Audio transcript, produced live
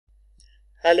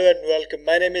Hello and welcome.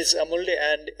 My name is Amulya,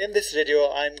 and in this video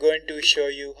I'm going to show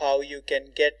you how you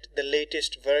can get the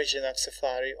latest version of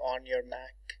Safari on your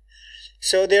Mac.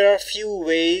 So there are a few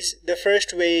ways. The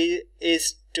first way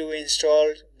is to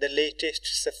install the latest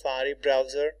Safari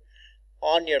browser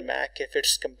on your Mac if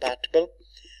it's compatible.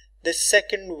 The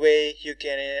second way, you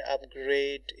can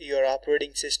upgrade your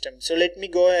operating system. So let me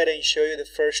go ahead and show you the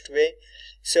first way.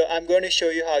 So I'm going to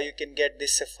show you how you can get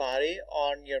this Safari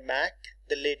on your Mac,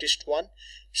 the latest one.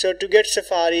 So to get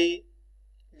Safari,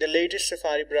 the latest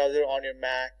Safari browser on your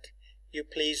Mac, you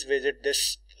please visit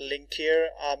this link here.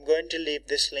 I'm going to leave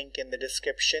this link in the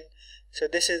description. So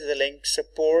this is the link,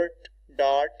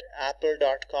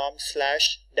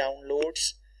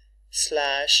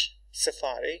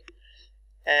 support.apple.com/downloads/Safari,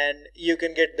 and you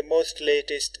can get the most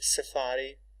latest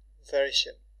Safari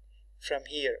version from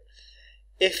here.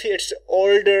 If it's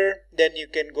older, then you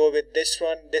can go with this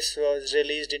one. This was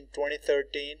released in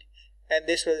 2013 and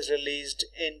this was released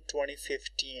in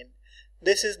 2015.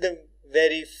 This is the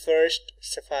very first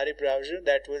Safari browser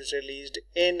that was released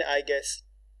in, I guess,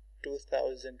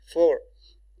 2004.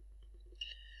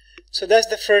 So that's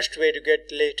the first way to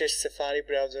get latest Safari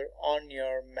browser on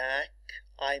your Mac,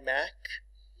 iMac.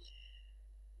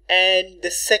 And the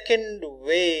second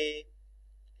way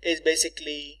is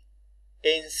basically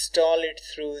install it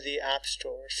through the App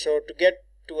Store. So to get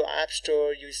to App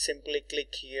Store, you simply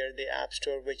click here, the App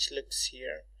Store, which looks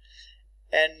here,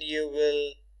 and you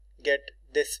will get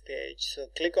this page. So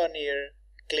click on here,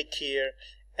 click here,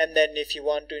 and then if you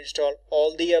want to install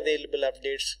all the available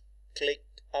updates, click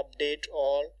update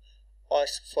all, or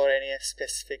for any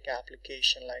specific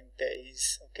application like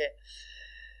these. Okay.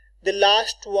 The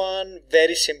last one,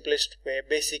 very simplest way,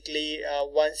 basically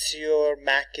once your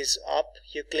Mac is up,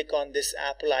 you click on this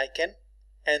Apple icon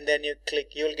and then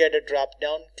you'll get a drop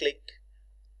down, click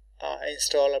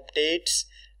install updates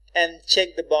and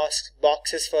check the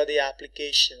boxes for the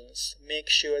applications. Make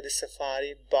sure the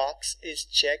Safari box is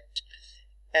checked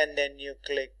and then you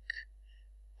click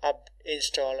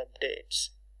install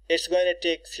updates. It's going to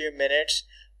take a few minutes.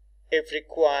 If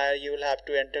required, you will have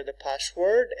to enter the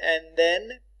password and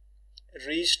then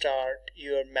restart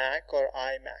your Mac or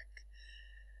iMac.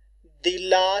 The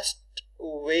last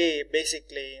way,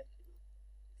 basically,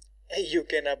 you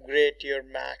can upgrade your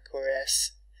Mac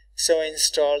OS. So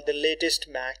install the latest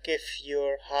Mac if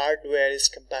your hardware is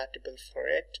compatible for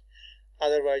it.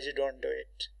 Otherwise, you don't do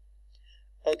it.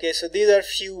 Okay, so these are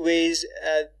few ways.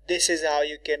 This is how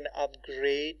you can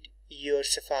upgrade your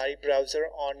Safari browser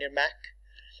on your Mac.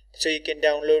 So you can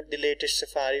download the latest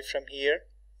Safari from here.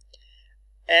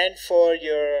 And for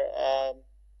your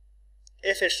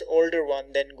if it's older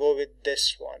one, then go with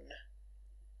this one.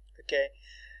 Okay.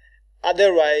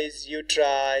 Otherwise, you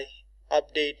try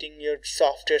updating your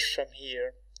software from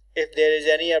here. If there is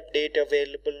any update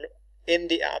available in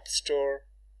the App Store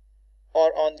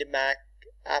or on the Mac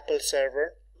Apple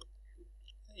server,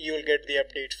 you will get the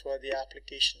update for the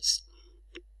applications.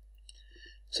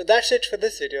 So that's it for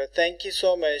this video. Thank you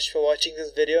so much for watching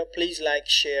this video. Please like,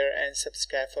 share and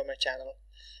subscribe for my channel.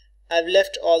 I've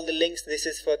left all the links. This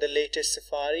is for the latest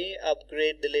Safari,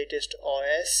 upgrade the latest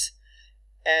OS,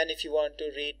 and if you want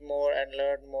to read more and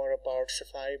learn more about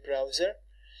Safari browser.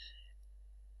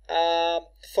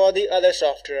 For the other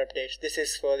software updates, this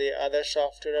is for the other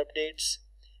software updates,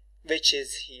 which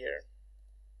is here.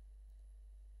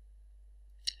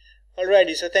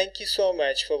 Alrighty, so thank you so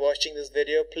much for watching this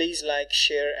video. Please like,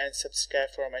 share and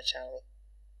subscribe for my channel.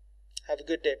 Have a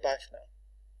good day. Bye for now.